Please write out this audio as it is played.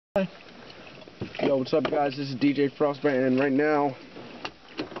Hi. Yo, what's up, guys? This is DJ Frostbite, and right now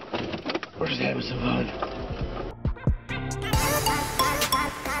we're just having some fun.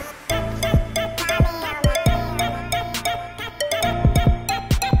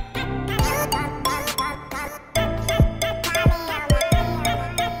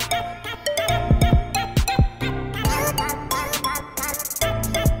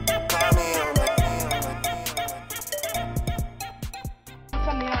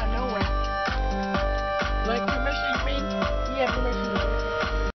 Something out of nowhere. Like permission, you mean? Yeah, permission.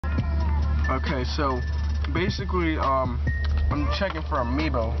 Okay, so basically, I'm checking for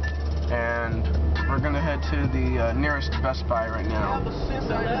amiibo, and we're gonna head to the nearest Best Buy right now.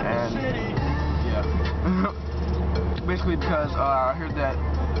 And yeah, basically because I heard that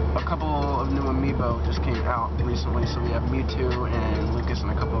a couple of new amiibo just came out recently. So we have Mewtwo and Lucas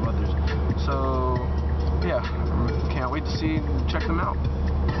and a couple of others. So yeah, can't wait to check them out.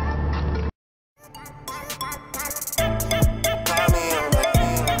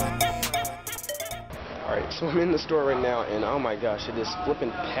 Alright, so I'm in the store right now, and oh my gosh, it is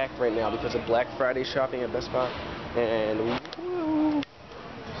flipping packed right now because of Black Friday shopping at Best Buy. And woo,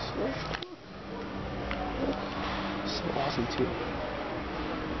 so awesome too.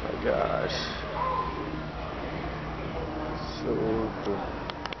 Oh my gosh, so cool.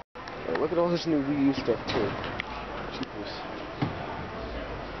 Alright, look at all this new Wii U stuff too. Jeepers.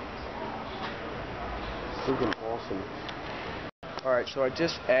 Freaking awesome. Alright, so I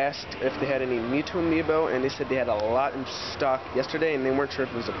just asked if they had any Mewtwo amiibo, and they said they had a lot in stock yesterday, and they weren't sure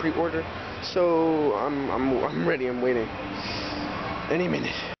if it was a pre-order. So I'm ready. I'm waiting. Any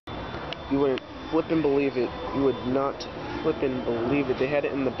minute. You wouldn't flippin' believe it. You would not flippin' believe it. They had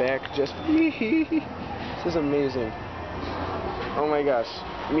it in the back just for me. This is amazing. Oh my gosh,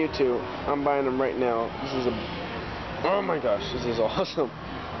 Mewtwo. I'm buying them right now. Oh my gosh, this is awesome.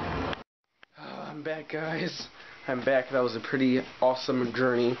 I'm back, guys. I'm back. That was a pretty awesome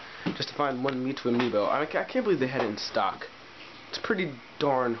journey just to find one Mewtwo amiibo. I can't believe they had it in stock. It's pretty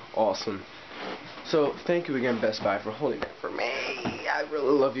darn awesome. So thank you again, Best Buy, for holding it for me. I really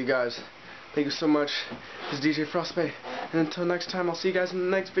love you guys. Thank you so much. This is DJ Frostbite, and until next time, I'll see you guys in the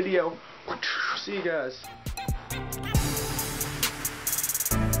next video. See you guys.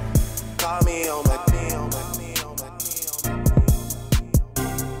 Call me on my